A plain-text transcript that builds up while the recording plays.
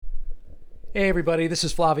Hey everybody, this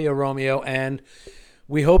is Flavio Romeo, and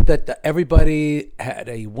we hope that everybody had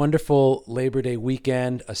a wonderful Labor Day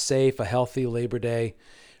weekend, a safe, a healthy Labor Day,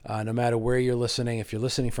 no matter where you're listening. If you're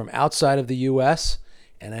listening from outside of the U.S.,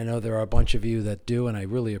 and I know there are a bunch of you that do, and I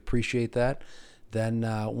really appreciate that, then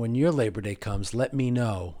when your Labor Day comes, let me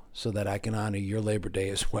know so that I can honor your Labor Day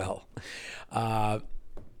as well.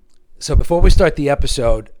 So before we start the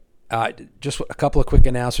episode, just a couple of quick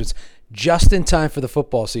announcements. Just in time for the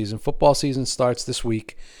football season. Football season starts this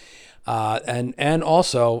week. And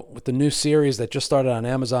also, with the new series that just started on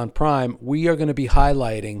Amazon Prime, we are going to be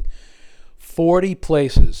highlighting 40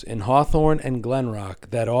 places in Hawthorne and Glen Rock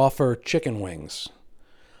that offer chicken wings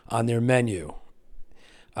on their menu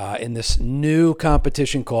in this new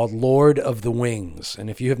competition called Lord of the Wings. And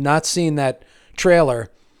if you have not seen that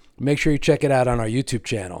trailer, make sure you check it out on our YouTube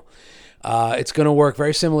channel. It's going to work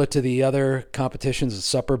very similar to the other competitions, the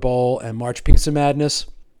Supper Bowl and March Pizza Madness.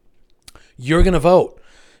 You're going to vote.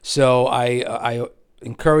 So I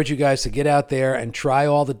encourage you guys to get out there and try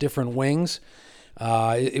all the different wings.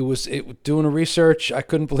 Doing a research, I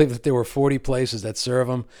couldn't believe that there were 40 places that serve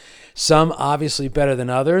them. Some obviously better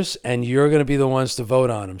than others, and you're going to be the ones to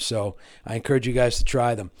vote on them. So I encourage you guys to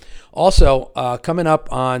try them. Also, coming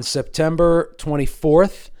up on September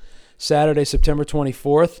 24th, Saturday, September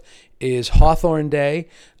 24th, is Hawthorne Day.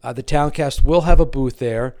 The Towncast will have a booth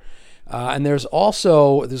there. And there's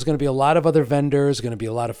going to be a lot of other vendors, going to be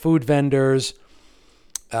a lot of food vendors.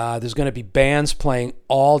 There's going to be bands playing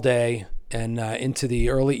all day and into the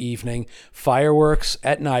early evening, fireworks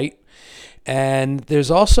at night. And there's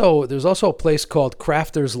also a place called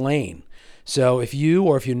Crafter's Lane. So if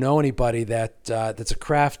you know anybody that's a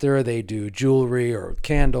crafter, they do jewelry or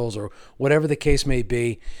candles or whatever the case may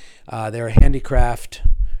be, they're a handicraft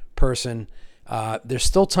person. There's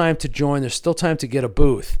still time to join. There's still time to get a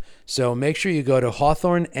booth. So make sure you go to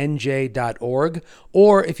hawthornenj.org,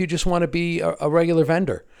 or if you just want to be a regular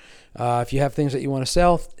vendor. If you have things that you want to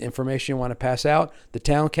sell, information you want to pass out, the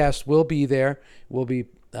Towncast will be there. We'll be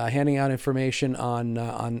handing out information on,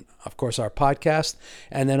 of course, our podcast,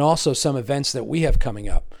 and then also some events that we have coming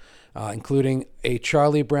up, including a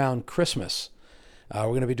Charlie Brown Christmas. We're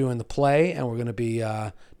going to be doing the play, and we're going to be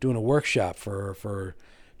doing a workshop for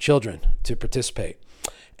children to participate.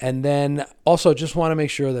 And then also just want to make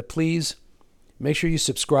sure that please make sure you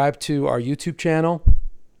subscribe to our YouTube channel.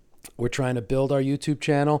 We're trying to build our YouTube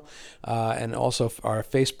channel and also our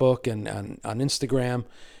Facebook and on Instagram.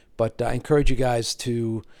 But I encourage you guys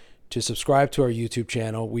to subscribe to our YouTube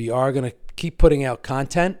channel. We are going to keep putting out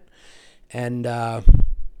content, and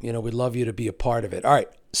we'd love you to be a part of it. All right.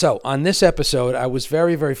 So on this episode, I was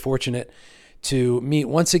very, very fortunate to meet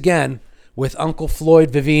once again with Uncle Floyd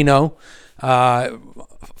Vivino. I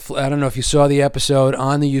don't know if you saw the episode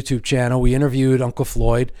on the YouTube channel. We interviewed Uncle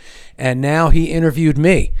Floyd, and now he interviewed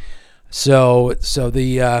me. So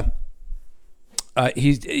he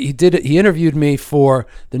interviewed me for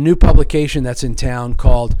the new publication that's in town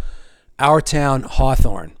called Our Town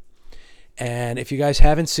Hawthorne. And if you guys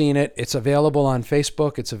haven't seen it, it's available on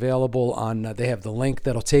Facebook. It's available on. They have the link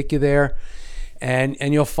that'll take you there, and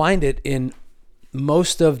you'll find it in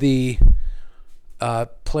most of the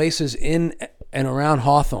places in and around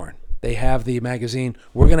Hawthorne. They have the magazine.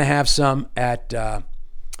 We're going to have some at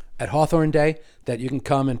Hawthorne Day that you can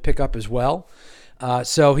come and pick up as well.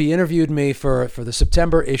 So he interviewed me for the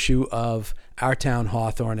September issue of Our Town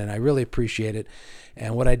Hawthorne, and I really appreciate it.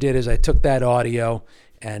 And what I did is I took that audio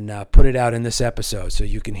and put it out in this episode, so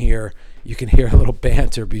you can hear a little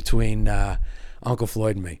banter between Uncle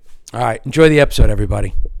Floyd and me. All right, enjoy the episode,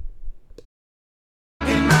 everybody.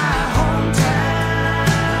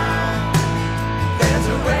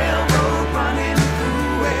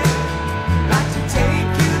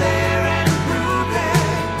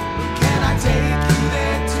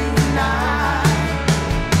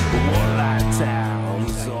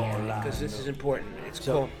 This is important.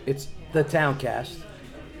 It's the Towncast.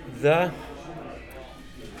 The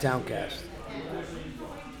Towncast.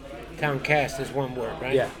 Towncast is one word,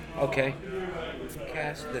 right? Yeah. Okay.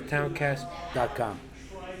 The Towncast.com.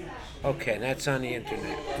 Okay, that's on the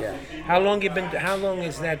internet. Yeah. How long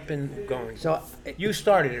has that been going? So you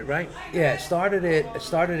started it, right? Yeah, started it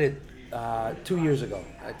 2 years ago.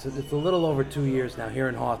 It's a little over 2 years now here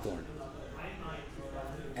in Hawthorne.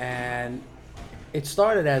 And it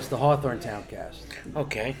started as the Hawthorne Towncast.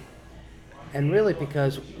 Okay. And really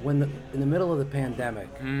because in the middle of the pandemic,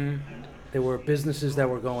 there were businesses that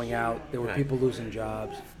were going out, there were people losing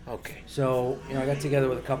jobs. Okay. So, I got together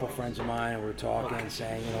with a couple friends of mine and we were talking and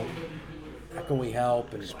saying, how can we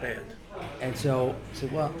help and expand? And so I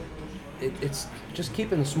said, well, it's just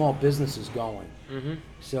keeping the small businesses going. Mm-hmm.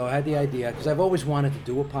 So I had the idea because I've always wanted to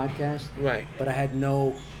do a podcast, Right. but I had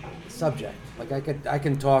no subject. Like I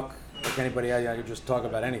can talk like anybody. I could just talk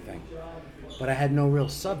about anything, but I had no real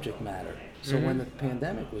subject matter. So when the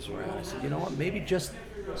pandemic was around, I said, you know what? Maybe just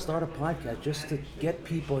start a podcast just to get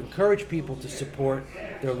people, encourage people to support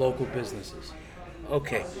their local businesses.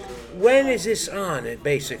 Okay. When is this on? It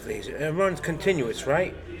basically it runs continuous,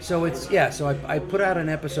 right? So So I put out an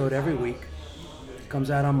episode every week. It comes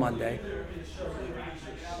out on Monday.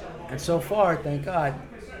 And so far, thank God,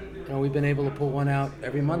 we've been able to put one out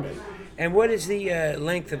every Monday. And what is the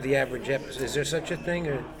length of the average episode? Is there such a thing,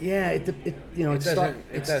 or Yeah, it doesn't?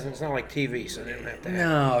 It's not like TV, so they don't have to.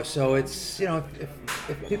 No, so it's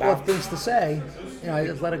if people have things to say, I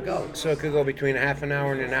just let it go. So it could go between half an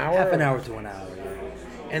hour and an hour. Half an hour to an hour. Yeah.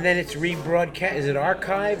 And then it's rebroadcast. Is it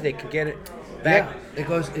archived? They can get it back. Yeah, it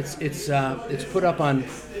goes. It's put up on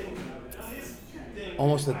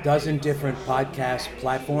almost a dozen different podcast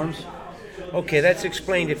platforms. Okay, that's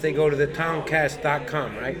explained if they go to the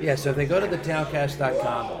Towncast.com, right? Yeah, so if they go to the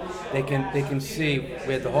Towncast.com, they can see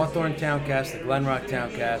we had the Hawthorne Towncast, the Glen Rock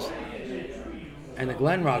Towncast, and the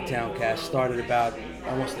Glen Rock Towncast started about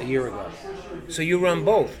almost a year ago So you run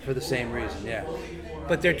both, for the same reason. Yeah.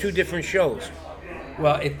 but they're two different shows.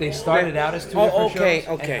 Well, they started out as two different okay,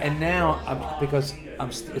 shows, okay. and now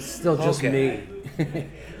it's still just me.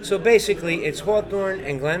 So basically, it's Hawthorne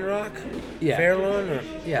and Glen Rock? Yeah. Fairlawn? Or?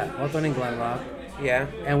 Yeah, Hawthorne and Glen Rock. Yeah.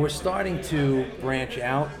 And we're starting to branch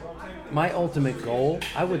out. My ultimate goal,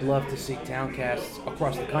 I would love to see towncasts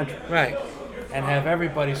across the country. Right. And have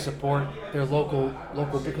everybody support their local,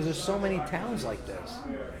 because there's so many towns like this.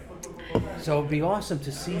 So it'd be awesome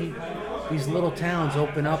to see these little towns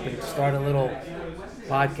open up and start a little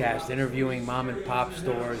podcast interviewing mom and pop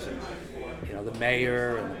stores and the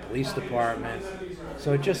mayor and the police department.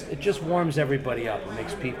 So it just warms everybody up. It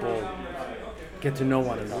makes people get to know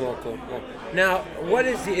one another. Local. Now, what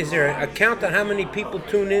is there a count on how many people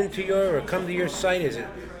tune in to your or come to your site? Is it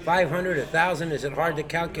 500, 1,000? Is it hard to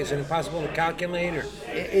calculate? Is it impossible to calculate? Or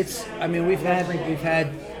We've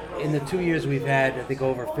had in the 2 years we've had I think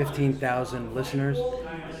over 15,000 listeners.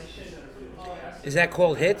 is that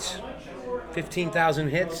called hits? 15,000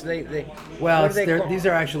 hits? Well, what are they called? these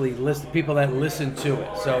are actually people that listen to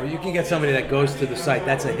it. So you can get somebody that goes to the site.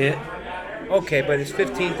 That's a hit. Okay, but it's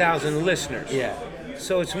 15,000 listeners. Yeah.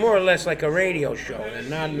 So it's more or less like a radio show, and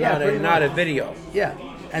not a video. Yeah.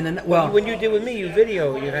 And then when you did with me, you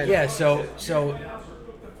had. Yeah. So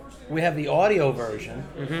we have the audio version,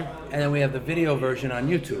 and then we have the video version on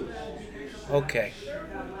YouTube. Okay.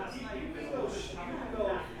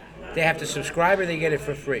 They have to subscribe, or they get it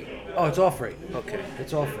for free? Oh, it's all free. Okay.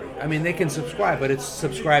 It's all free. I mean, they can subscribe, but it's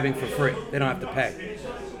subscribing for free. They don't have to pay.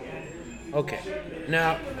 Okay.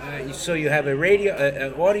 Now, so you have a radio,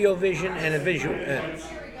 an audio vision, and a visual,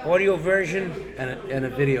 audio version, and a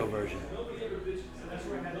video version.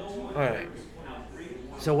 All right.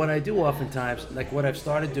 So what I do oftentimes, like what I've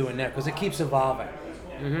started doing now, because it keeps evolving.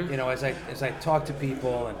 As I talk to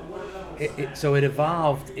people, and it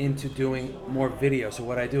evolved into doing more video. So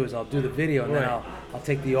what I do is I'll do the video, and then I'll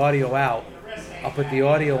take the audio out. I'll put the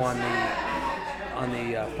audio on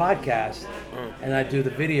the podcast, and I do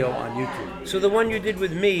the video on YouTube. So the one you did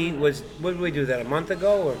with me was, what did we do that, a month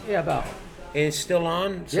ago? Or? Yeah, about. And it's still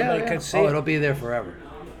on? Somebody could see Oh, it? it'll be there forever.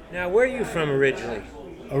 Now, where are you from originally?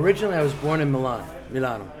 Originally, I was born in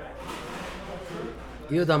Milano.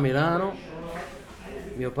 Io da Milano,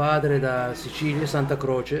 mio padre da Sicilia, Santa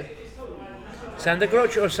Croce. Santa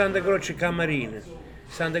Croce or Santa Croce Camarina?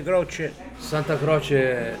 Santa Croce,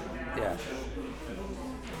 yeah.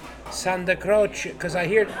 Santa Croce, because I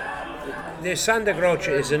hear there's Santa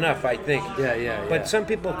Croce is enough, I think. Yeah. But some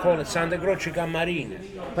people call it Santa Croce Camarina.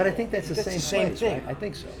 But I think that's the same place, thing. Right? I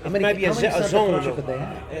think so. It might be a zone. Croce could they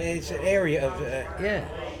have? It's an area of. Yeah.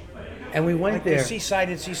 And we went like there. The Seaside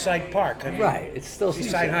and Seaside Park. Right. It's still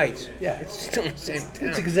Seaside Heights. Yeah. It's still the same town.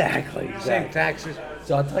 It's exactly. Same taxes.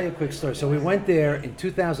 So I'll tell you a quick story. So we went there in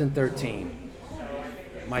 2013.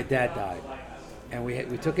 My dad died, and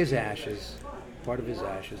we took his ashes, part of his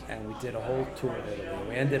ashes, and we did a whole tour of Italy.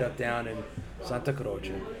 We ended up down in Santa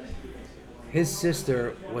Croce. His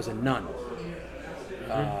sister was a nun,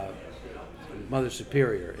 Mother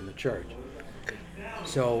Superior in the church.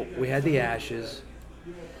 So we had the ashes,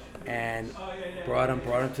 and brought him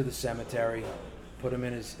to the cemetery, put him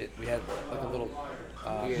in we had like a little,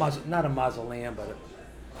 not a mausoleum, but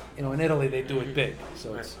in Italy they do it big,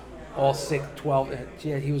 so it's all 12.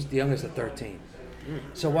 Yeah, he was the youngest of 13.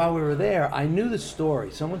 So while we were there, I knew the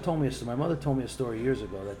story. My mother told me a story years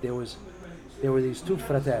ago that there were these two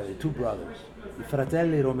fratelli, two brothers, I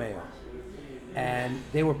fratelli Romeo, and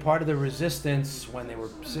they were part of the resistance when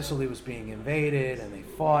Sicily was being invaded, and they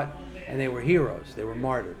fought, and they were heroes. They were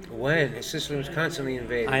martyred. When Sicily was constantly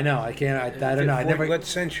invaded. I know. I can't. I don't know. I never. What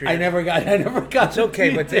century? I never got. It's okay,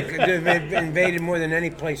 but they've invaded more than any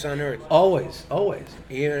place on earth. Always.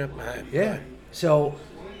 Even Yeah. So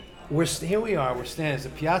here we are. We're standing. It's a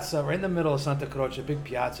piazza. We're in the middle of Santa Croce, a big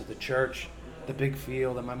piazza, the church, the big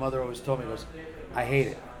field. And my mother always told me, goes, I hate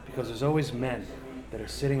it because there's always men that are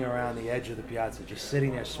sitting around the edge of the piazza, just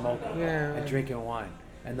sitting there smoking and drinking wine.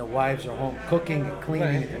 And the wives are home cooking and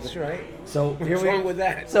cleaning. Right, that's right. So what's wrong with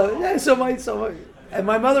that? So and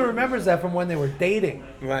my mother remembers that from when they were dating.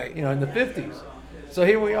 Right. In the 50s. So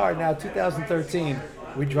here we are now, 2013.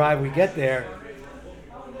 We get there.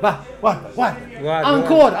 What?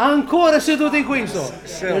 Ancora seduti qui.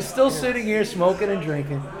 They're still sitting here smoking and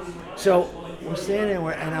drinking. So we're standing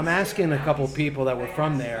there, and I'm asking a couple of people that were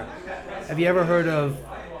from there, have you ever heard of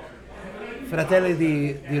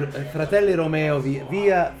Fratelli Romeo,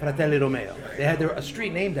 via Fratelli Romeo? They had a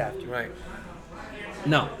street named after. Right.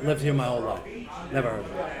 No, lived here my whole life. Never heard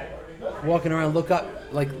of it. Walking around, look up,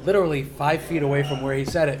 like literally 5 feet away from where he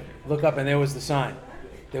said it, look up, and there was the sign.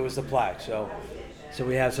 There was the plaque. So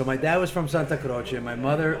my dad was from Santa Croce, my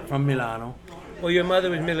mother from Milano. Well, your mother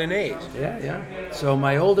was Milanese. Yeah. So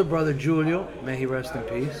my older brother, Giulio, may he rest in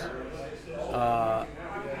peace,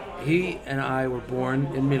 he and I were born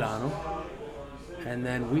in Milano. And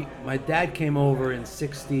then my dad came over in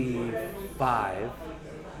 65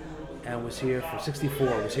 and was here for 64,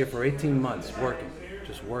 was here for 18 months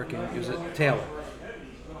just working. He was a tailor.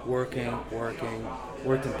 Worked in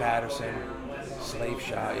Patterson, slave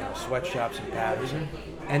shop, sweatshops in Patterson.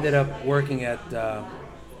 Ended up working at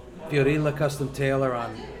Fiorilla Custom Tailor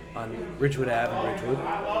on Ridgewood Ave in Ridgewood.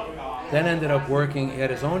 Then ended up working, he had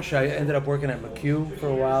his own shop, ended up working at McHugh for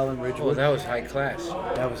a while in Ridgewood. Oh, that was high class. He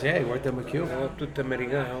worked at McHugh. Tutto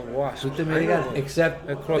americano, wasp. Tutto americano, except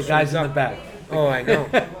the guys in the back. Oh, I know.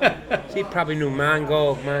 He probably knew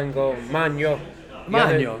Magno.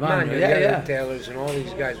 The tailors and all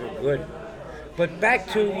these guys were good. But back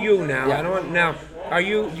to you now. Yeah. Do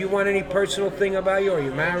you want any personal thing about you? Are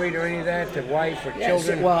you married or any of that? To wife or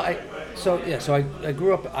children? So I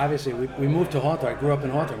grew up, obviously, we moved to Hawthorne. I grew up in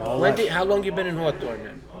Hawthorne my whole life. How long you been in Hawthorne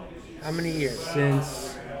then? How many years?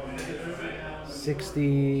 Since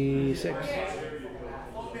 66.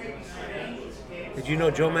 Did you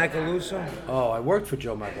know Joe Macaluso? Oh, I worked for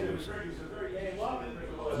Joe Macaluso.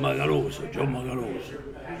 Joe Macaluso.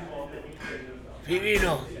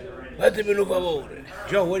 Fivino, fatemi un favore.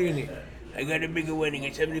 Joe, what do you need? I got a bigger wedding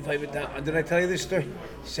at 75,000. Did I tell you this story?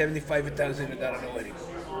 75,000 $1 on a wedding.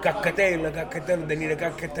 Caccatella, they need a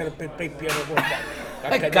caccatella per piano portale.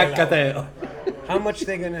 Caccatella.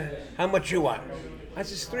 How much you want? I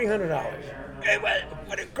said, $300. Hey,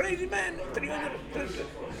 what a crazy man, $300.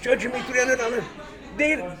 Charging me $300.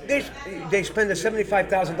 They spend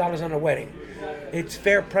 $75,000 on a wedding. It's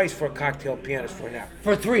fair price for a cocktail pianist for now.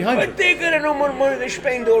 For $300. But they got no more money. They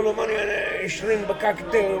spend all the money on shrimp,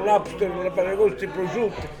 cocktail, lobster,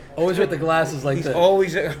 prosciutto. Always with the glasses like He's this.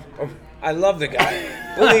 Always. I love the guy.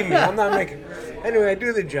 Believe me, I'm not making. Anyway, I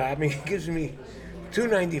do the job, and he gives me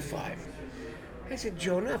 $295. I said,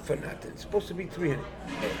 Joe, not for nothing. It's supposed to be $300.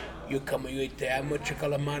 You come, you eat how much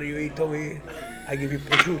calamari you eat over here? I give you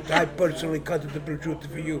prosciutto. I personally cut the prosciutto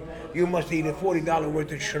for you. You must eat a $40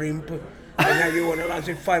 worth of shrimp. And now you want to ask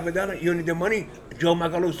 $5. You need the money? Joe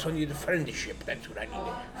Macaluso need the friendship. That's what I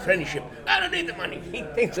need. Friendship. I don't need the money. He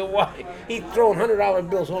thinks of why. He's throwing $100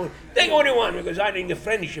 bills only. Take what you want because I need the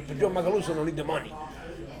friendship. But Joe Macaluso don't need the money.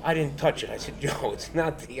 I didn't touch it. I said, Joe, it's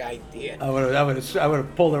not the idea. I would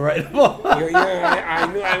have pulled it right off. I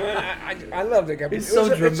knew. I love the guy. It's so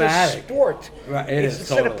dramatic. It's a sport. Right, it is.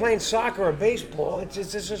 Instead of playing soccer or baseball, it's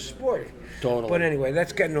a sport. Totally. But anyway,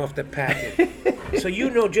 that's getting off the path. So you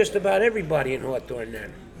know just about everybody in Hawthorne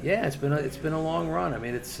then. Yeah, it's been a long run. I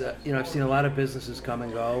mean, it's I've seen a lot of businesses come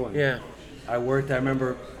and go. And yeah. I worked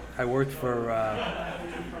for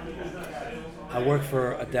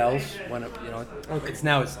Adele's when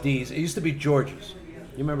it's D's. It used to be George's.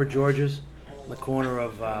 You remember George's? On the corner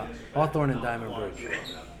of Hawthorne and Diamond Bridge.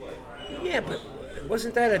 Yeah, but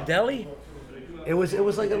wasn't that a deli? It was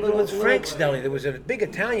like a little. It was Frank's Deli. There was a big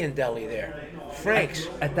Italian deli there. Frank's.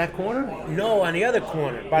 At that corner? No, on the other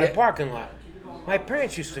corner by the parking lot. My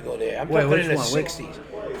parents used to go there. I'm talking in the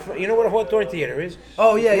 60s. You know what a Hawthorne Theater is?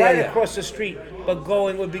 Oh yeah, right yeah. across the street, but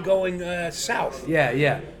would be going south. Yeah.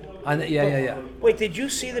 Yeah. Wait, did you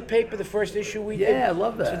see the paper, the first issue we did? Yeah, I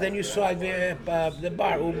love that. So then you saw the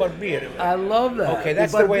bar, U Barbiere. I love that. Okay,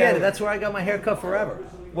 that's the way. That's where I got my hair cut forever.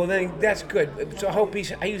 Well, then that's good. So I hope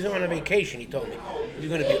he's on a vacation. He told me he's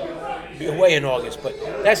going to be be away in August, but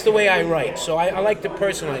that's the way I write. So I like to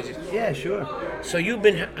personalize it. Yeah, sure. So you've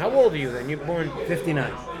been, how old are you then? You're born,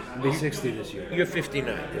 59. I'll be 60 this year. you're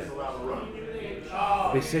 59.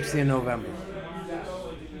 I'll be 60 in November.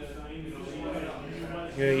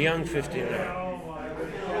 You're a young 59.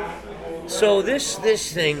 So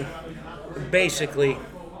this thing, basically,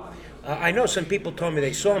 I know some people told me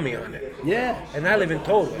they saw me on it, Yeah. and I live in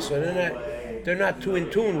Tola, so they're not too in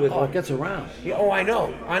tune with. Oh, it gets around. Yeah, oh, I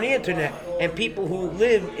know, on the internet, and people who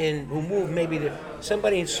move maybe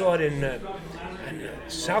somebody saw it in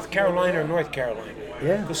South Carolina or North Carolina.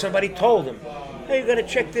 Yeah. Because somebody told them, hey, you got to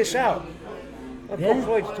check this out. Uncle Yeah.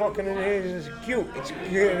 Floyd's talking in here, it's cute, it's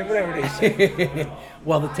whatever they say.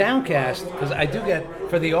 Well, the Towncast, because I do get,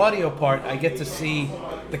 for the audio part, I get to see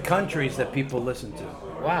the countries that people listen to.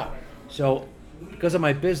 Wow. So, because of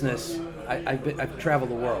my business, I've traveled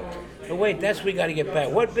the world. But wait, that's we got to get back.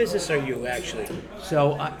 What business are you actually?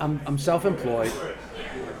 So I'm self-employed.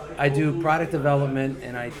 I do product development,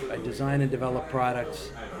 and I design and develop products.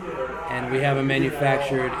 And we have them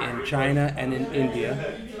manufactured in China and in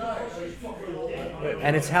India.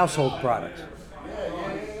 And it's household products.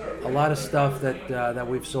 A lot of stuff that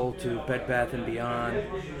we've sold to Bed Bath & Beyond.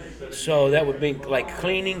 So that would mean like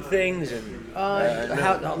cleaning things and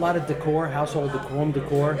A lot of decor, household decor, home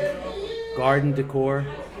decor, garden decor,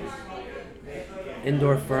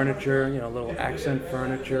 indoor furniture, little accent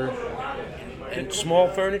furniture. and small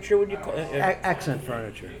furniture. Would you call it? Accent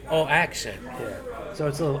furniture. Oh, accent. Yeah. So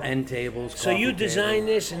it's little end tables. So you coffee design tables.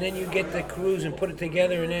 this, and then you get the crews and put it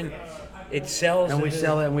together, and then it sells. And we to the-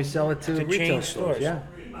 sell it. And we sell it to to retail chain stores. stores. Yeah,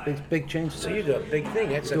 big chain stores. So you do a big thing.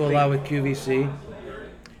 That's do a big, lot with QVC.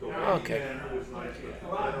 Okay.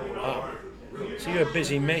 Wow. So you're a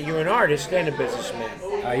busy man. You're an artist and a businessman.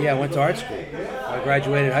 Yeah, I went to art school. I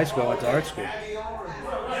graduated high school. I went to art school.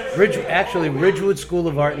 Ridgewood School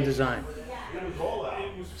of Art and Design.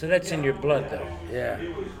 So that's in your blood, though. Yeah.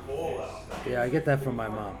 Yeah, I get that from my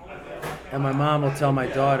mom. And my mom will tell my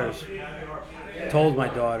daughters, told my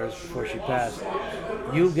daughters before she passed,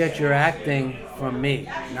 you get your acting from me,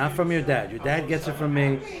 not from your dad. Your dad gets it from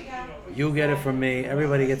me. You get it from me.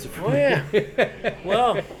 Everybody gets it from Oh me. yeah.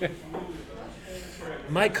 Well,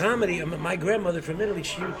 my comedy. My grandmother from Italy.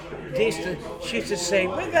 She used to say,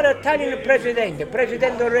 "We got an Italian presidente,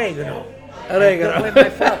 Presidente Oregano." Oregano. When my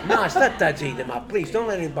father, no, stop zitto, ma please don't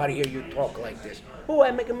let anybody hear you talk like this. Oh,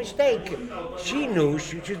 I make a mistake. She knew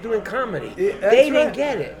she was doing comedy. Yeah, that's They didn't right.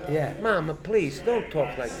 get it. Yeah. Mama, please don't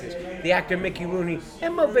talk like this. The actor Mickey Rooney,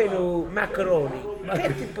 Venu Macaroni.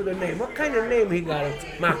 Can't you put a name? What kind of name he got?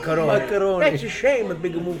 Macaroni. Macaroni. That's a shame, a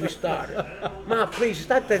big movie star. Ma, please,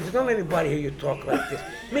 stop that. Don't let anybody hear you talk like this.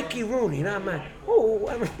 Mickey Rooney, not man. Oh,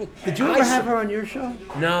 I mean, Did you ever have her on your show?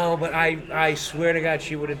 No, but I swear to God,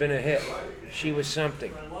 she would have been a hit. She was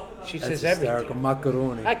something. She That's says everything. hysterical.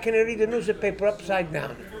 Macaroni. I can read the newspaper upside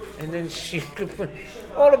down, and then she could put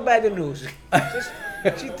all about the news.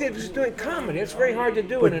 Was doing comedy. It's very hard to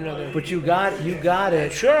do in another. But you got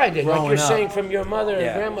it. Sure, I did. Like growing you're up. saying from your mother and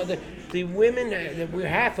Yeah. grandmother, the women, we're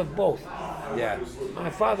half of both. Yeah. My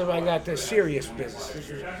father, I got the serious business. This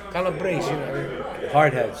is Calabrese,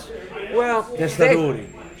 Hardheads. Well, Testadori.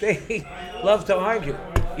 they love to argue.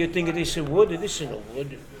 You think this is wood? This is no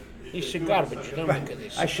wood. This is garbage. Don't look at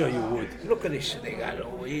this. I show you wood. Look at this they got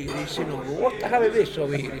over here. This is no wood. What the hell is this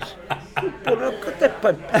over here? Look at that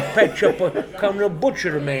pet shop. Come to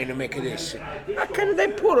butcher man to make this. How can they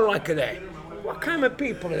put it like that? What kind of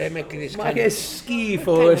people are they making this Ma kind che of, schifo.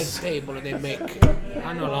 what kind of table do they make?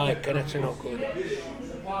 I don't like it. That's no good.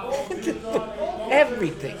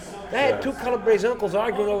 Everything. I had two Calabrese uncles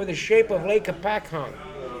arguing over the shape of Lake Apacon.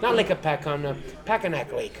 Not Lake Apacon,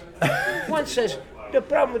 Packanack Lake. One says, the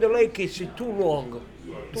problem with the lake is it's too long.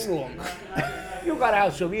 Too long. You got a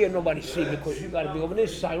house over here, nobody see because you got to be over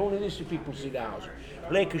this side. Only this people see the house.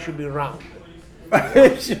 Lake should be round.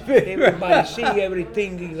 Everybody see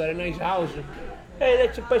everything. You got a nice house. Hey,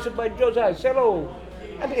 that's a person by Joe's house. Hello.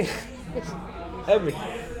 I mean,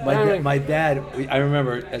 everything. My dad, I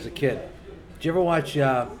remember as a kid. Did you ever watch,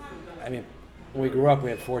 when we grew up, we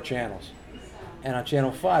had 4 channels. And on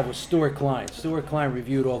Channel 5 was Stuart Klein. Stuart Klein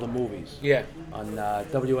reviewed all the movies. Yeah. On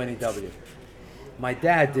WNEW. My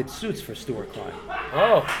dad did suits for Stuart Klein.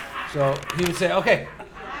 Oh. So he would say, okay,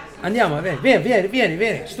 andiamo,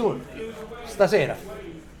 vieni, Stuart, stasera.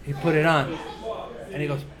 He put it on. And he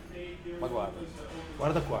goes, ma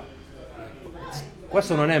guarda qua.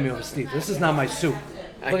 Questo non è mio vestito. This is not my suit.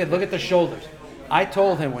 Look at the shoulders. I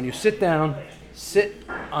told him, when you sit down, sit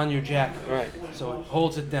on your jacket. Right. So it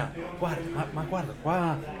holds it down. Guarda, ma guarda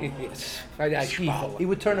qua. Schifo. He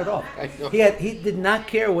would turn it off. I know. He did not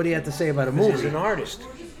care what he had to say about a This movie. is an artist.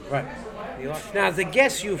 Right. Now, the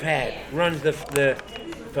guests you've had run the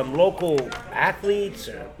from local athletes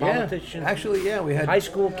or politicians. Actually, yeah, we had high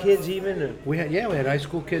school kids even. we had high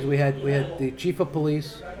school kids. We had the chief of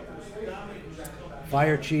police,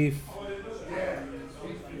 fire chief.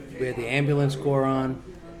 We had the ambulance corps on,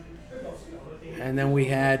 and then we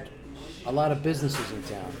had a lot of businesses in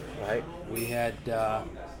town. Right. We had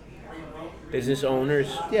Business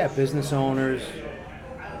owners. business owners.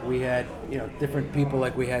 We had different people.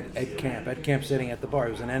 Like we had Ed Camp sitting at the bar.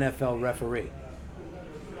 He was an NFL referee.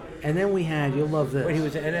 And then we had, you'll love this. Wait, he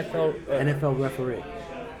was an NFL. NFL referee,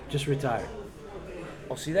 just retired.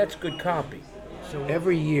 Oh, see, that's good copy. So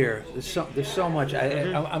every year, there's so much.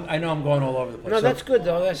 I know I'm going all over the place. No, So- that's good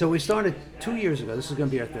though. So we started 2 years ago. This is going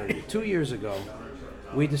to be our third year. 2 years ago,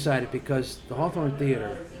 we decided because the Hawthorne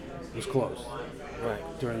Theater was closed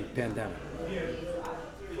right. during the pandemic.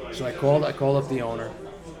 So I called up the owner,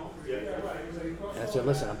 and I said,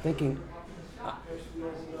 "Listen, I'm thinking."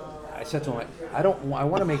 I said to him, I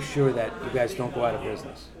want to make sure that you guys don't go out of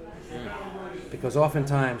business. Because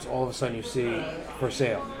oftentimes, all of a sudden you see for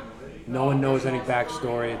sale. No one knows any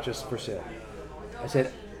backstory, it's just for sale. I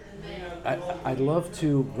said, I'd love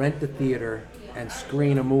to rent the theater and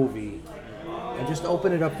screen a movie and just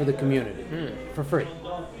open it up for the community for free.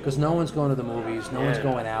 Because no one's going to the movies, no one's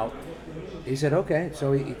going out. He said, okay.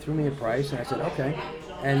 So he threw me a price, and I said, okay.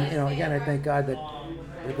 And, again, I thank God that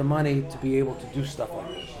with the money to be able to do stuff like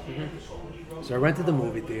this. So I rented the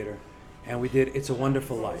movie theater, and we did It's a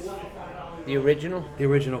Wonderful Life. The original? The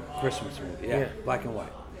original Christmas movie, Yeah. black and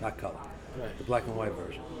white, not color. Right. The black and white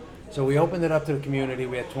version. So we opened it up to the community.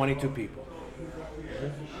 We had 22 people.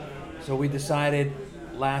 So we decided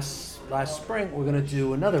last spring we're going to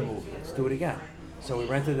do another movie. Let's do it again. So we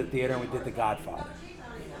rented the theater and we did The Godfather.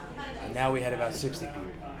 And now we had about 60 people.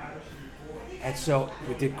 And so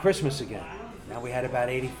we did Christmas again. Now we had about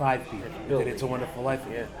 85 people. We did It's a Wonderful Life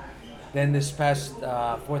again. Yeah. Then this past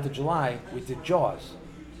 4th of July, we did Jaws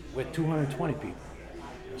with 220 people.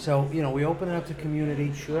 So, we open it up to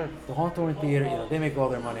community. Sure. The Hawthorne Theater, they make all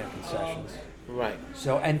their money on concessions. Right.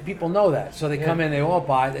 So, and people know that. So they come in, they all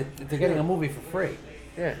buy, they're getting a movie for free.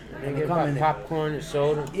 Yeah. And They they get come in, popcorn and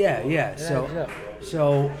soda. Yeah. adds up.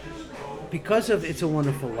 So because of It's a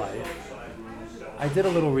Wonderful Life, I did a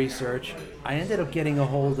little research. I ended up getting a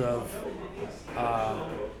hold of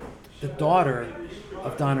the daughter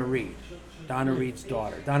of Donna Reed. Donna Reed's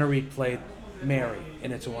daughter. Donna Reed played Mary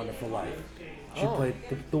in It's a Wonderful Life. She played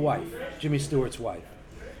the wife, Jimmy Stewart's wife.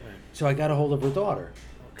 So I got a hold of her daughter.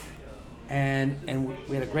 And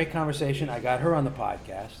we had a great conversation. I got her on the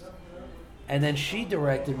podcast. And then she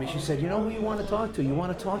directed me. She said, you know who you want to talk to? You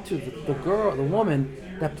want to talk to the girl, the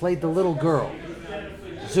woman that played the little girl,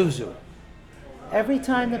 Zuzu. Every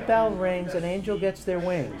time the bell rings, an angel gets their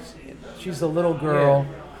wings. She's the little girl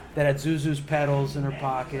that had Zuzu's pedals in her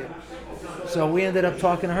pocket. So we ended up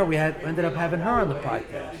talking to her. We ended up having her on the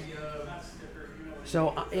podcast.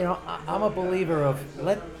 So, I'm a believer of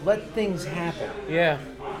let things happen. Yeah.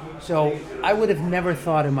 So I would have never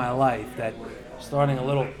thought in my life that starting a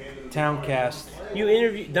little Towncast. You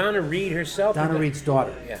interviewed Donna Reed herself? Donna Reed's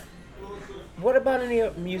daughter. Yeah. What about any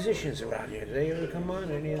musicians around here? Did they ever come on?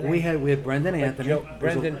 Any of them? We had Brendan Anthony.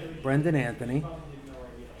 Brendan Anthony.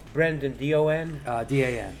 Brendan, D-O-N?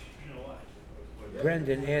 D-A-N.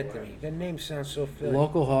 Brendan Anthony. That name sounds so familiar.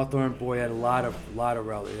 Local Hawthorne boy, had a lot of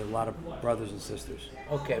relatives, a lot of brothers and sisters.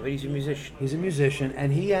 Okay, but he's a musician. He's a musician,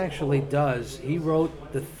 and he actually he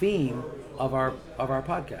wrote the theme of our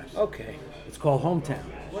podcast. Okay. It's called Hometown.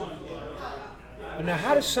 Now,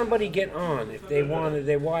 how does somebody get on if they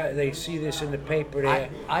they see this in the paper?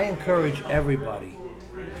 I encourage everybody.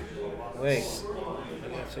 Wait,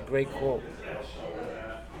 that's a great quote.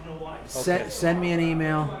 Send me an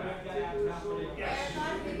email.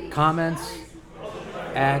 Comments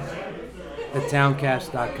at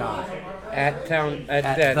thetowncast.com. At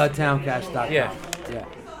thetowncast.com. Yeah.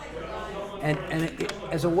 And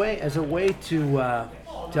as a way to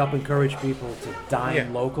help encourage people to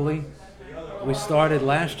dine locally,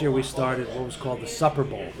 last year we started what was called the Supper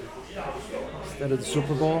Bowl instead of the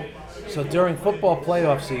Super Bowl. So during football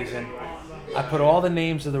playoff season, I put all the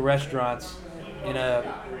names of the restaurants in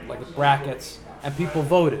brackets, and people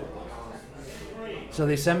voted. So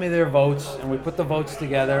they sent me their votes, and we put the votes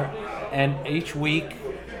together, and each week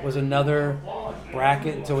was another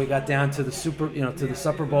bracket until we got down to the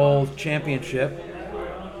Super Bowl championship,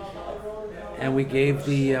 and we gave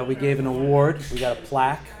an award. We got a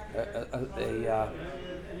plaque, a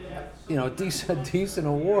decent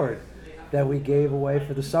award that we gave away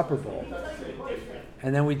for the Super Bowl,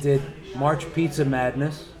 and then we did March Pizza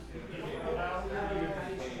Madness.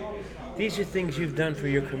 These are things you've done for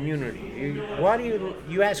your community. Why do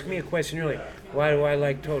you asked me a question earlier, why do I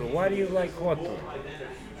like Total? Why do you like Hawthorne?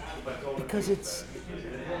 Because it's,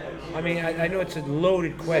 I mean, I know it's a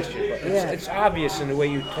loaded question, but Yeah. it's obvious in the way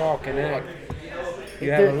you talk and act.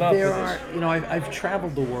 You have a love for this. I've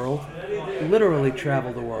traveled the world, literally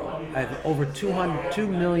traveled the world. I've over 2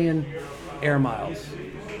 million air miles.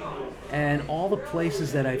 And all the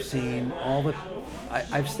places that I've seen,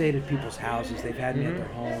 I've stayed at people's houses, they've had me at their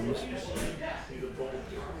homes.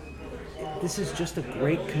 This is just a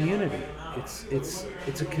great community.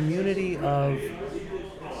 It's a community of,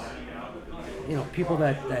 people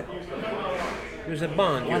that There's a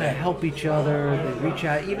bond. want to help each other. They reach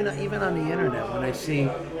out, even on the internet. When I see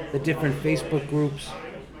the different Facebook groups,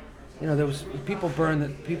 there was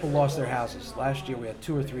people lost their houses. Last year we had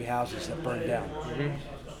 2 or 3 houses that burned down.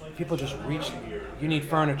 People just reached. You need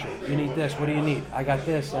furniture. You need this. What do you need? I got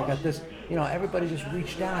this. I got this. Everybody just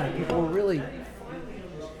reached out, and people were really.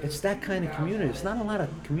 It's that kind of community. It's not a lot of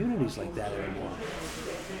communities like that anymore.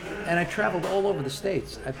 And I traveled all over the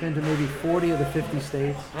states. I've been to maybe 40 of the 50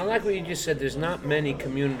 states. I like what you just said. There's not many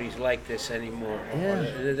communities like this anymore.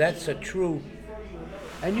 Yeah. That's a true.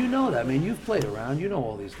 And you know that. I mean, you've played around. You know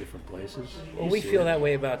all these different places. Well, You we see feel it. that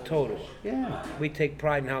way about Total. Yeah. We take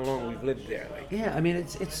pride in how long we've lived there. Like, Yeah. I mean,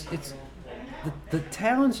 it's the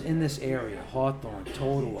towns in this area: Hawthorne,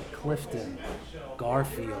 Totowa, Clifton,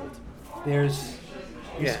 Garfield. There's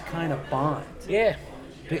this kind of bond. yeah.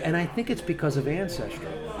 And I think it's because of ancestry.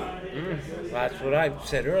 That's what I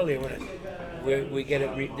said earlier. When we get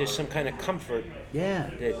it, there's some kind of comfort Yeah.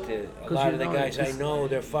 that a 'Cause lot you of the know, guys I it's- know,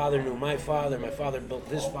 their father knew my father. My father built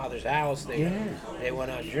his father's house. They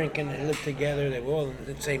went out drinking. They lived together. They were all in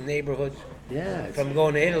the same neighborhoods. Yeah. From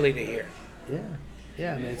going to Italy to here. Yeah.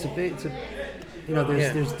 Yeah. I mean,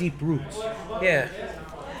 there's Yeah. deep roots. Yeah.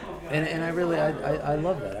 And I really, I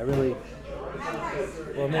love that. I really,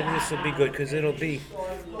 Well, maybe this will be good because it'll be.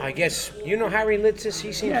 I guess you know Harry Litzis.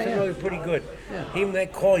 He seems to know you pretty good. Yeah. He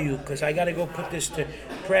might call you because I got to go put this to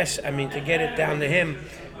press. I mean, to get it down to him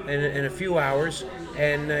in a few hours,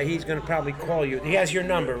 and he's going to probably call you. He has your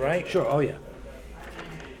number, right? sure, oh yeah.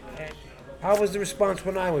 How was the response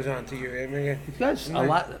when I was on to you? I mean, Guys,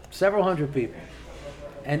 several hundred people.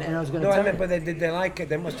 And I was going to no, tell I meant, you, but did they like it?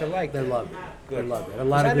 They must have liked they it. loved it. Good. They loved it. A 'Cause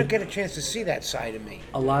lot I of didn't good, get a chance to see that side of me.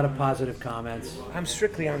 a lot of positive comments. I'm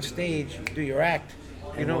strictly on stage. You do your act.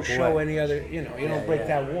 You And don't walk show away. any other. You don't break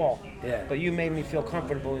yeah. that wall. Yeah. But you made me feel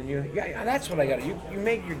comfortable, and yeah, that's what I got. You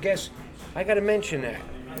made your guess. I got to mention that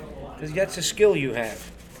because that's a skill you have.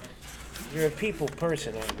 You're a people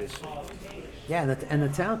person, obviously. Yeah, and the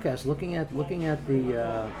Towncast, looking at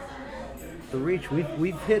the reach,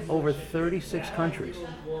 we've hit over 36 countries.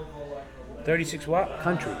 36 what?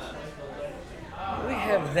 Countries. We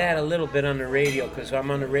have that a little bit on the radio because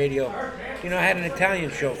I'm on the radio. I had an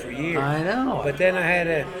Italian show for years. I know. But then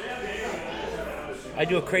I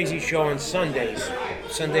do a crazy show on Sundays.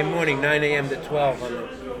 Sunday morning, 9 a.m. to 12 on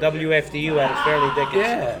the WFDU out of Fairleigh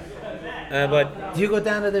Dickinson. Yeah. But Do you go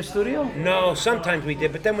down to their studio? no, sometimes we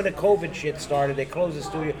did. But then when the COVID shit started, they closed the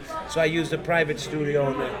studio. So I used a private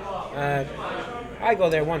studio. And I go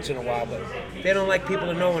there once in a while, but they don't like people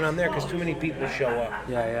to know when I'm there because too many people show up.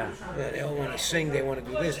 Yeah. They all want to sing, they want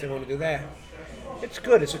to do this, they want to do that. It's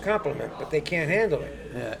good, it's a compliment, but they can't handle it.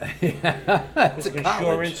 Yeah. It's a college.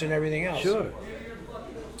 Insurance and everything else. Sure.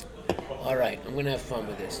 All right, I'm going to have fun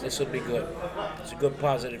with this. This will be good. It's a good,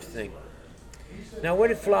 positive thing. Now, where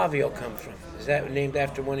did Flavio come from? Is that named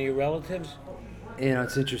after one of your relatives?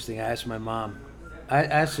 It's interesting. I asked my mom. I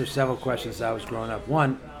asked her several questions as I was growing up.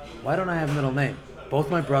 One, why don't I have a middle name?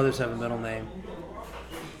 Both my brothers have a middle name.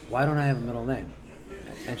 Why don't I have a middle name?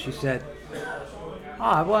 And she said,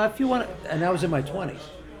 well, if you want, and I was in my 20s.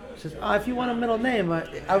 She says, if you want a middle name,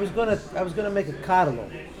 I was gonna make a Carlo.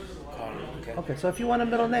 Carlo, okay. Okay, so if you want a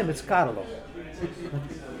middle name, it's Carlo.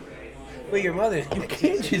 Well, your mother. You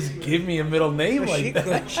can't just give me a middle name Well, like she that.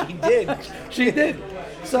 could. She did. She did.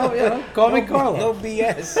 So call me Carlo. No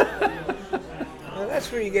BS. Well, that's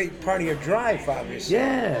where you get part of your drive, obviously.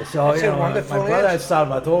 Yeah. So That's a wonderful my brother had answer.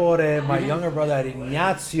 Salvatore. My younger brother had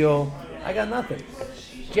Ignazio. I got nothing.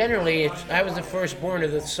 Generally, I was the firstborn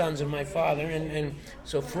of the sons of my father, and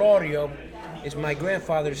so Florio is my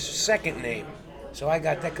grandfather's second name. So I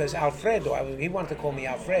got that because Alfredo, he wanted to call me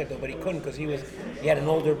Alfredo, but he couldn't because he had an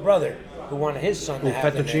older brother who wanted his son to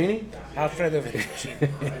have the name. Alfredo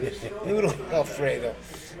Fettuccini. Noodle Alfredo.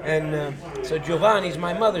 And so Giovanni's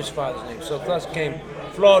my mother's father's name. So thus came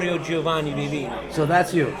Florio Giovanni Vivino. So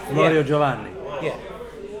that's you, Florio Yeah. Giovanni. Yeah,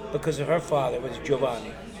 because of her father was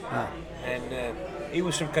Giovanni. Ah, And he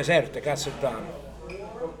was from Caserta, Casertano.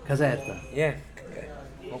 Caserta. Yeah.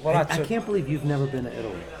 I can't believe you've never been to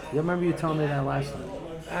Italy. You remember you telling me that last time?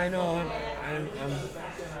 I know. I'm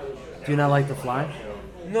Do you not like to fly?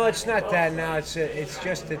 No, it's not that now. It's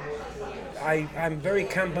just that I'm very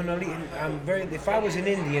campanile. If I was an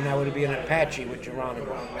Indian, I would be an Apache with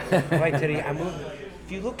Geronimo. Right to the,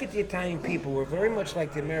 if you look at the Italian people, we're very much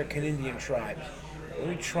like the American Indian tribes.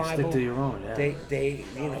 Very tribal. Stick to your own. Yeah. They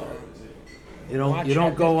You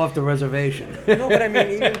don't go off the reservation. No, but I mean,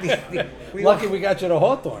 even Lucky we got you to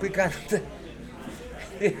Hawthorne. we got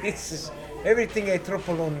everything è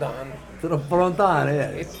troppo lontano. Frontale,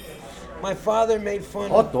 yeah. My father made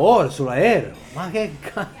fun. 8 ore sull'aereo. Ma che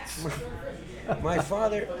cazzo? My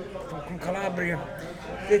father from Calabria.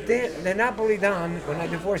 The Napolitan, when I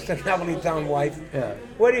divorced the Napolitan wife, Yeah.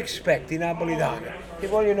 what do you expect, the Napolitan? They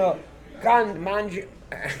vogliono cantano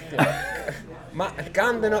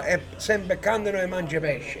e sempre cantano e mangia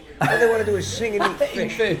pesce. All they want to do is sing and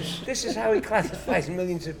eat fish. This is how he classifies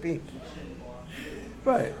millions of people.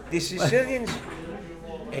 Right. The Sicilians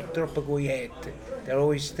è troppo goiette. They're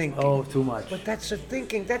always thinking. Oh, too much. But that's a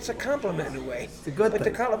compliment in a way. It's a good but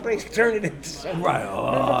thing. the Calabrese turn it into something. Right.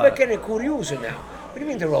 Ma perché è curioso now? What do you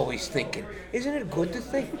mean they're always thinking? Isn't it good to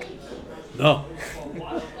think? No.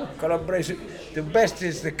 Calabrese, the best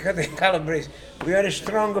is the Calabrese. We are the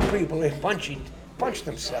stronger people. They punch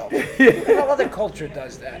themselves. All other culture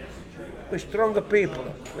does that. We're stronger people.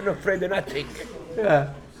 We're not afraid of nothing.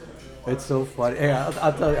 Yeah. It's so funny. Hey,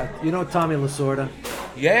 I'll tell you. You know Tommy Lasorda?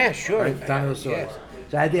 Yeah, sure. Right? Tommy Lasorda. Yeah.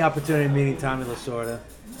 So I had the opportunity of meeting Tommy Lasorda.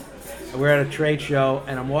 We're at a trade show,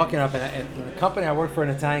 and I'm walking up, and the company I work for, an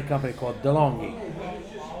Italian company called DeLonghi.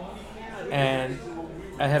 And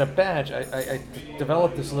I had a badge. I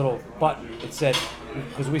developed this little button. It said,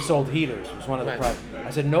 because we sold heaters, it was one of the Right. products. I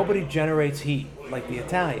said, nobody generates heat like the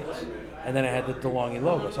Italians. And then I had the DeLonghi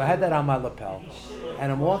logo. So I had that on my lapel.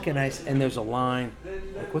 And I'm walking, and there's a line.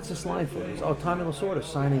 Like, what's this line for? He goes, oh, Tommy Lasorda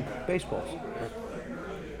signing baseballs.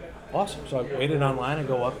 Awesome. So I waited online and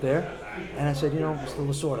go up there. And I said, Mr.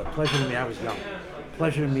 Lasorda, pleasure to meet you. I was young.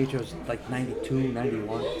 Pleasure to meet you. I was like 92,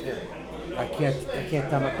 91. Yeah. I can't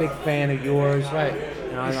tell. I'm a big fan of yours. Right.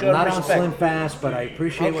 I'm show not on respect. Slim Fast, but I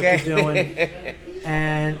appreciate what you're doing.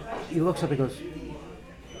 And he looks up and goes,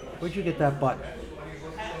 where'd you get that button?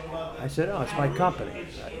 I said, oh, it's my company.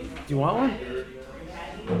 Do you want one?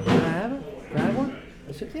 Can I have it? Can I have one?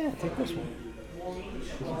 I said, yeah, take this one.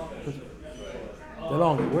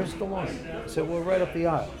 DeLonghi, where's DeLonghi? I said, well, right up the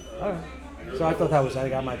aisle. All right. So I thought I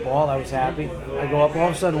got my ball, I was happy. I go up, all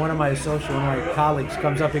of a sudden one of my colleagues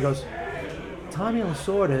comes up, he goes, Tommy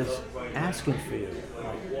Lasorda is asking for you. I'm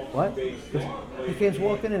like, what? He comes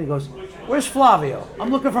walking in, he goes, where's Flavio? I'm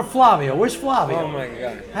looking for Flavio. Where's Flavio? Oh my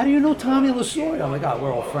God. How do you know Tommy Lasorda? I'm like, oh,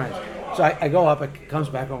 we're all friends. So I go up, it comes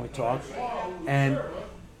back when we talk, and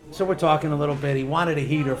so we're talking a little bit. He wanted a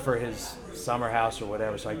heater for his summer house or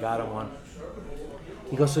whatever, so I got him one.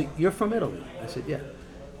 He goes, so you're from Italy? I said, yeah.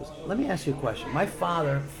 He goes, let me ask you a question. My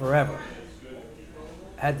father, forever,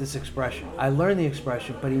 had this expression. I learned the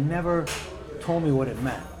expression, but he never told me what it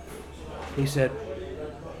meant. He said,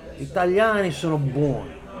 Italiani sono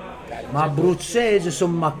buoni, ma abruzzesi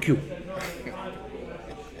sono macchiù.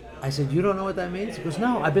 I said, you don't know what that means? He goes,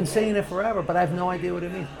 no, I've been saying it forever, but I have no idea what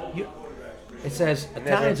it means. It says,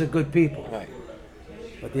 Italians are good people, Right.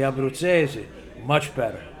 but the Abruzzesi, much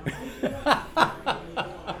better.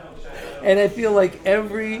 And I feel like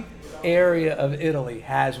every area of Italy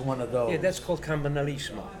has one of those. Yeah, that's called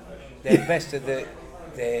campanalismo. The best of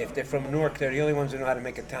if they're from Newark, they're the only ones who know how to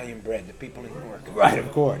make Italian bread, the people in Newark. Right,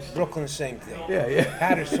 of course. Brooklyn, same thing. Yeah.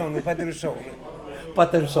 Patterson, Patterson.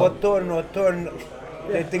 But there's so. Attorno,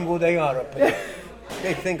 they think who they are up there.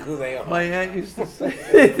 They think who they are. My aunt used to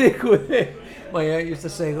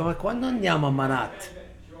say, "Oh, quando andiamo a Manat?"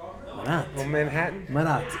 Manat. From Manhattan?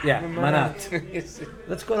 Manat, yeah, Manat. Yes.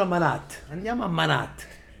 Let's go to Manat. Andiamo a Manat.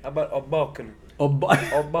 How about Oboken?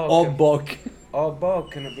 Obok.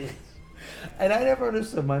 Oboken. And I never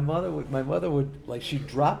understood. My mother would like, she'd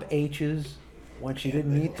drop H's when she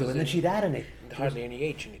didn't need to, and then she'd add an H. Hardly any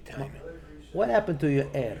H in Italian. What happened to your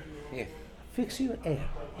air? Yeah. Fix your air.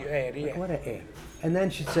 Your air, yeah. What a air. And then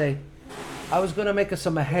she'd say, I was going to make us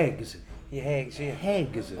some eggs. Your eggs, yeah.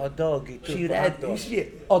 Eggs. Hot dog. She would add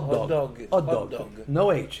hot dog.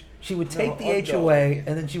 No H. She would take the hot H dog, away, yeah.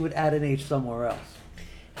 and then she would add an H somewhere else.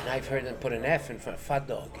 And I've heard them put an F in front. Fat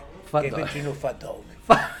dog. Fat Give dog. it, you know, fat dog.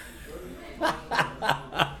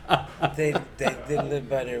 They live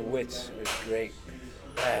by their wits. It was great.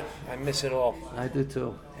 I miss it all. I do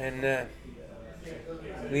too. And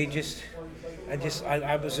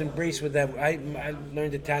I was embraced with that. I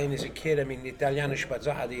learned Italian as a kid. I mean, Italiano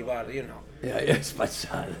spazzato, you know. Yeah,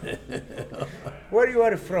 spazzato. where you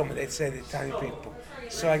are from? They say the Italian people.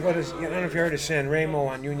 So I go to, I don't know if you heard of San Remo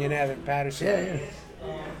on Union Ave in Patterson. Yeah.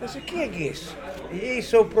 I said, chi è questo? Io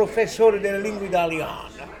sono professore della lingua italiana.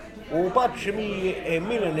 O papà mio è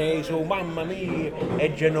milanese, o mamma mia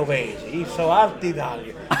è genovese. Io sono Alta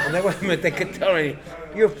Italia. And I want to tell me,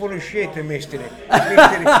 you're full of shit, mister.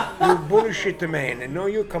 You're bullshit, man. No,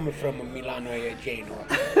 you're coming from Milano e Genoa.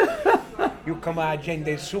 You come a gente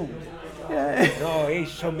del sud. No, io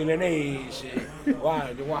sono milanese.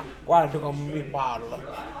 Guarda come mi parla.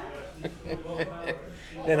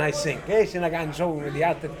 Then I sing. Questa è una canzone di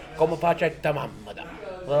altre come faccio a tua mamma.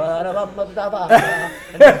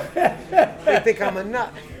 They think I'm a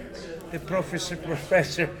nut. The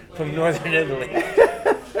professor from northern Italy.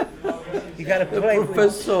 You got to play.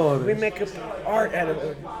 We make art out of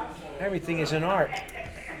it. Everything is an art.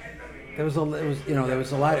 There was a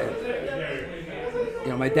lot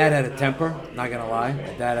of, my dad had a temper, not gonna lie.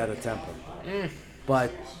 My dad had a temper.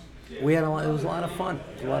 But we had it was a lot of fun.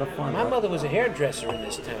 It was a lot of fun. My mother was a hairdresser in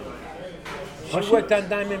this town. She worked on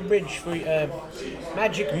Diamond Bridge for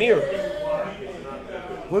Magic Mirror.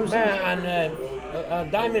 Where was that? On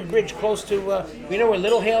Diamond Bridge, close to, you know where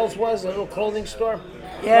Little Hales was, the little clothing store?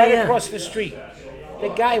 Yeah, right yeah. across the street. The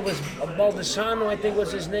guy was Baldessano, I think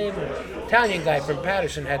was his name. Italian guy from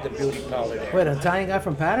Patterson had the beauty parlor there. Wait, an Italian guy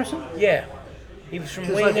from Patterson? Yeah. He was from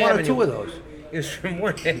There's Wayne like one Avenue. or two of those.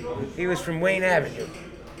 He was from Wayne Avenue.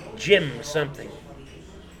 Jim something.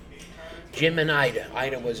 Jim and Ida.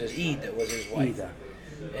 Ida was his wife. Ida.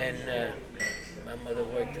 And my mother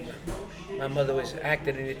worked. My mother was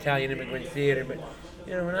acted in Italian immigrant theater, but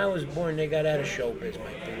when I was born, they got out of showbiz,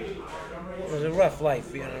 my thing. It was a rough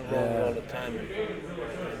life, being on the road all the time.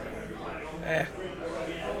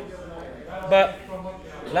 But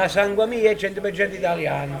la sangua mia è 100%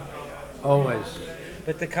 italiano. Always.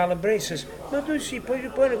 But the Calabrese says, ma tu si puoi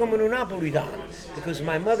come un napolitano, because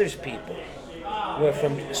my mother's people were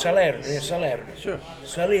from Salerno, near Salerno. Sure.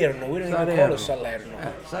 Salerno, we don't even call it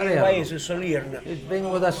Salerno. Salerno. Why is it Salerno?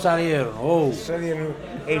 Vengo da Salerno. Oh. Salerno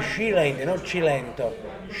è Scilente, non Cilento.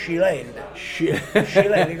 Scilente.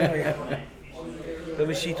 Scilente,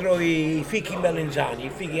 dove si trova I fichi melenzani, I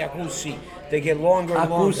fichi acussi, they get longer and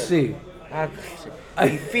longer. Acussi.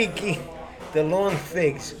 I fichi, the long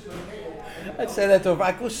figs. I'd say that to her.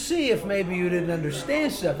 I could see if maybe you didn't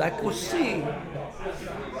understand something. I could see.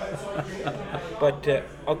 But,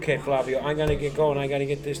 okay, Flavio, I'm going to get going. I got to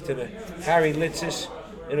get this to the Harry Litzis.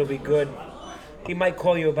 It'll be good. He might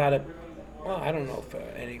call you about it. Well, I don't know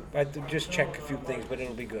if I just check a few things, but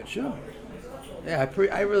it'll be good. Sure. Yeah,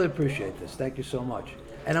 I really appreciate this. Thank you so much.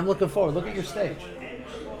 And I'm looking forward. Look at your stage.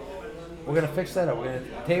 We're going to fix that up. We're going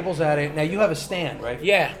to tables at it. Now, you have a stand, right?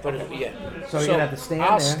 Yeah, but yeah. So you're going to have the stand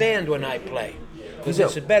I'll there? stand when I play. Because You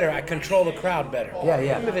it's do? better. I control the crowd better. Yeah,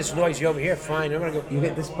 yeah. Even if it's noisy over here, fine. I'm going to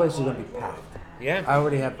go. This place is going to be packed. Yeah? I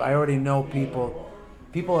already know people.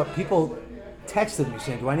 People texted me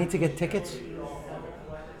saying, "Do I need to get tickets?"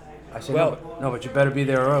 I said, no, but you better be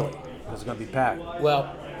there early because it's going to be packed.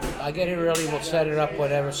 Well, I get here early, we'll set it up,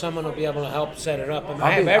 whatever. Someone will be able to help set it up. I I'll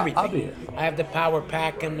have be- everything. I'll be here. I have the power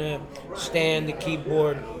pack and the stand, the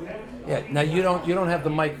keyboard. Yeah. Now you don't have the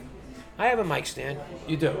mic. I have a mic stand.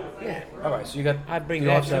 You do. Yeah. All right. So you got. I bring the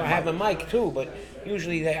that too. offset I have a mic. mic too, but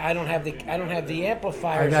usually I don't have the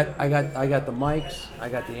amplifiers. I got the mics. I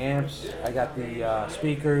got the amps. I got the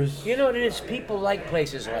speakers. You know what it is? People like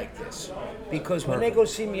places like this. Because when they go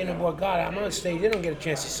see me in the Borgata, I'm on stage, they don't get a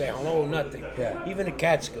chance to say hello or nothing. Yeah. Even the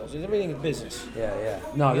Catskills, everything is business. Yeah.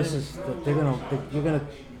 No, you're gonna,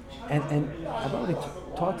 and I've already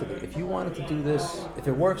talked to them. If you wanted to do this, if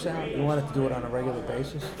it works out, you wanted to do it on a regular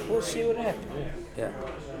basis. We'll see what happens. Yeah.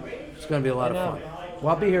 It's gonna be a lot I know. of fun.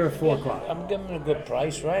 Well, I'll be here at 4 o'clock. I'm giving them a good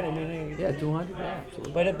price, right? I mean, Yeah, 200. Yeah,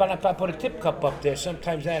 absolutely. but if I put a tip cup up there,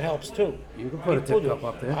 sometimes that helps too. You can put a People tip do. cup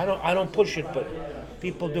up there. I don't push it, but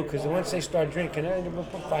people do because once they start drinking, they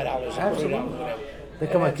put $5, Absolutely. $3, whatever. They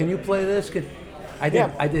come on. Can you play this? I did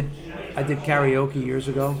karaoke years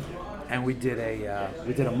ago, and we did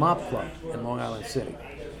a mop club in Long Island City.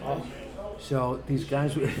 Oh, So these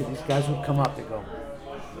guys would come up. They go,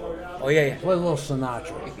 oh yeah. play a little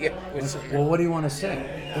Sinatra. Yeah. Well, what do you want to sing?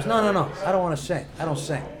 He goes, no. I don't want to sing. I don't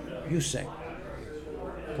sing. You sing.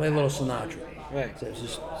 Play a little Sinatra. Right. So is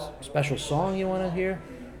this a special song you want to hear?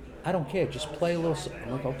 I don't care. Just play a little.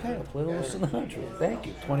 I'm like, okay, I'll play a little Sinatra. Thank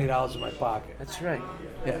you. $20 in my pocket. That's right.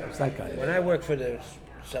 Yeah, it's that kind of When I work for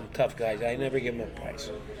some tough guys, I never give them a price.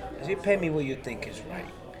 Because you pay me what you think is right.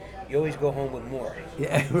 you always go home with more.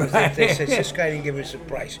 Yeah, Because right. they says, this guy didn't give us a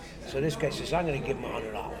price. So this guy says, I'm going to give him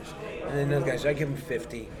 $100. And then another guy says, I give him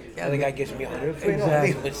 50. The other guy gives me 100.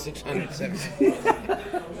 Exactly. With 600, 700.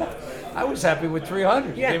 I was happy with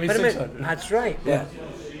 300. You Yeah, gave me but I mean, 600. that's right. Yeah.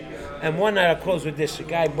 And one night I'll close with this. A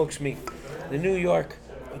guy books me the New York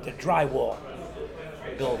with the drywall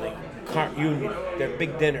building, Union, their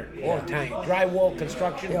big dinner, all Italian. Drywall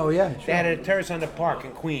construction. Oh, yeah, They had a terrace on the park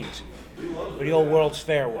in Queens, where the old World's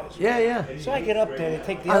Fair was. Yeah, yeah. So I get up there to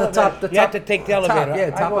take the On the elevator. top- the you have top- to take the the top, elevator. yeah,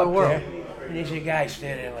 I top go of the up world. there, and there's a guy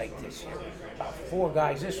standing there like this. About 4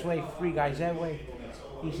 guys this way, 3 guys that way.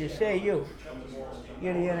 He says, hey, you're the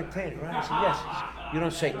entertainer, right? I said, yes. He said, you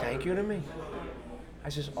don't say thank you to me? I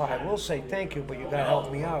says, oh, I will say thank you, but you got to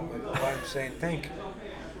help me out with why I'm saying thank you.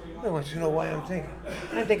 He wants to know why I'm thinking.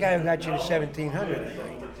 I think I got you to 1,700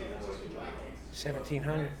 tonight.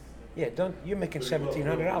 1,700? Yeah, you're making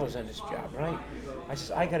 $1,700 on this job, right? I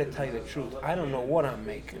says, I got to tell you the truth. I don't know what I'm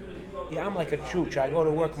making. Yeah, I'm like a chooch. I go to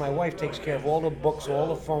work. My wife takes care of all the books, all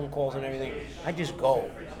the phone calls and everything. I just go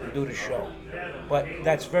and do the show. But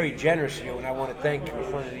that's very generous of you, and I want to thank you in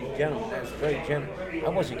front of these gentlemen. That's very generous. I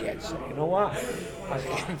wasn't getting sick. You know what? I was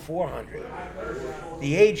getting 400.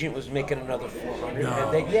 The agent was making another 400. No.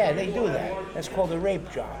 And they do that. That's called a rape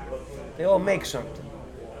job. They all make something.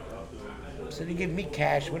 So they give me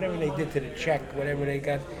cash, whatever they did to the check, whatever they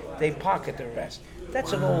got, they pocket the rest.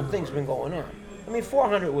 That's an old thing's been going on. I mean,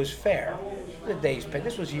 400 was fair. The day's pay.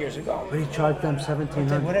 This was years ago. But he charged them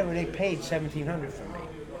 1,700. Whatever they paid, 1,700 for me.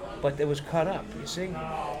 But it was cut up, you see?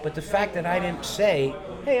 But the fact that I didn't say,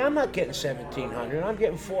 hey, I'm not getting 1,700, I'm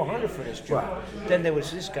getting 400 for this job. Then there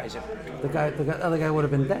was this guy's. The other guy would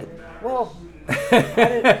have been dead. Well,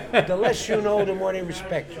 the less you know, the more they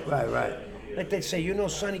respect you. Right, right. Like they'd say, you know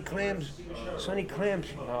Sonny Clams? Sonny Clams?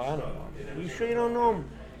 No, I don't know. You sure you don't know him?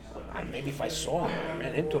 Maybe if I saw him, I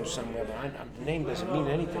ran into him somewhere, but the name doesn't mean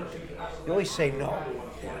anything to me. You always say no.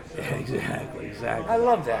 Yeah, exactly. I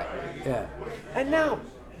love that. Yeah. And now,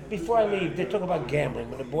 before I leave, they talk about gambling,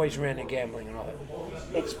 when the boys ran the gambling and all that.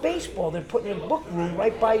 It's baseball. They're putting a book room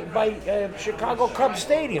right by Chicago Cubs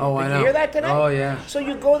Stadium. Oh, I Did know. you hear that today? Oh, yeah. So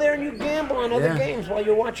you go there and you gamble on other Yeah. games while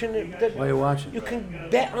you're watching While you're watching. You can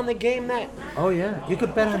bet on the game that. Oh, yeah. You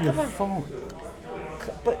could bet on your Come on. phone.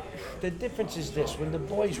 But the difference is this: when the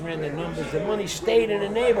boys ran the numbers, the money stayed in the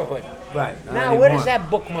neighborhood. Right. not Now, where does anymore. that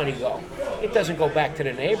book money go? It doesn't go back to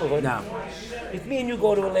the neighborhood. No. If me and you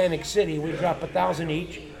go to Atlantic City, we drop $1,000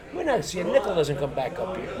 each. We're not see a nickel doesn't come back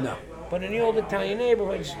up here. No. But in the old Italian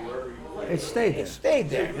neighborhoods, It stayed there. it stayed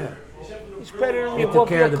there. Yeah. You spread it on You your took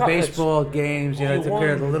care of your the cutlets. baseball games. You know, You took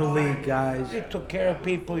care of the won. little league guys. You took care of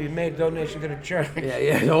people. You made donations to the church. Yeah,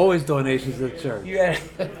 yeah. Always donations to the church. You had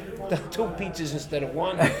 2 pizzas instead of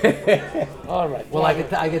 1. All right. Well, I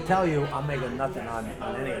could tell you, I'm making nothing on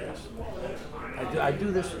any of this. I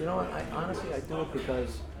do this. You know what? Honestly, I do it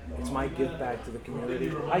because it's my give back to the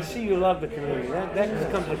community. I see you love the community.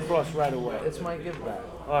 That comes across right away. It's my give back.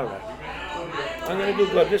 All right. I'm going to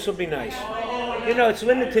do good. This will be nice. You know, it's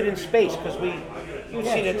limited in space because you've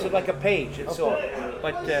seen it, it's like a page, it's all.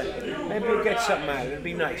 But maybe you'll get something out of it. It'll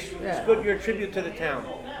be nice. Yeah. It's good. You're a tribute to the town.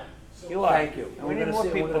 You are. Thank you. We need more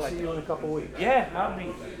people We're gonna like see you in a couple weeks. that. Yeah, I'll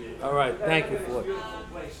be. All right. Thank you, Floyd.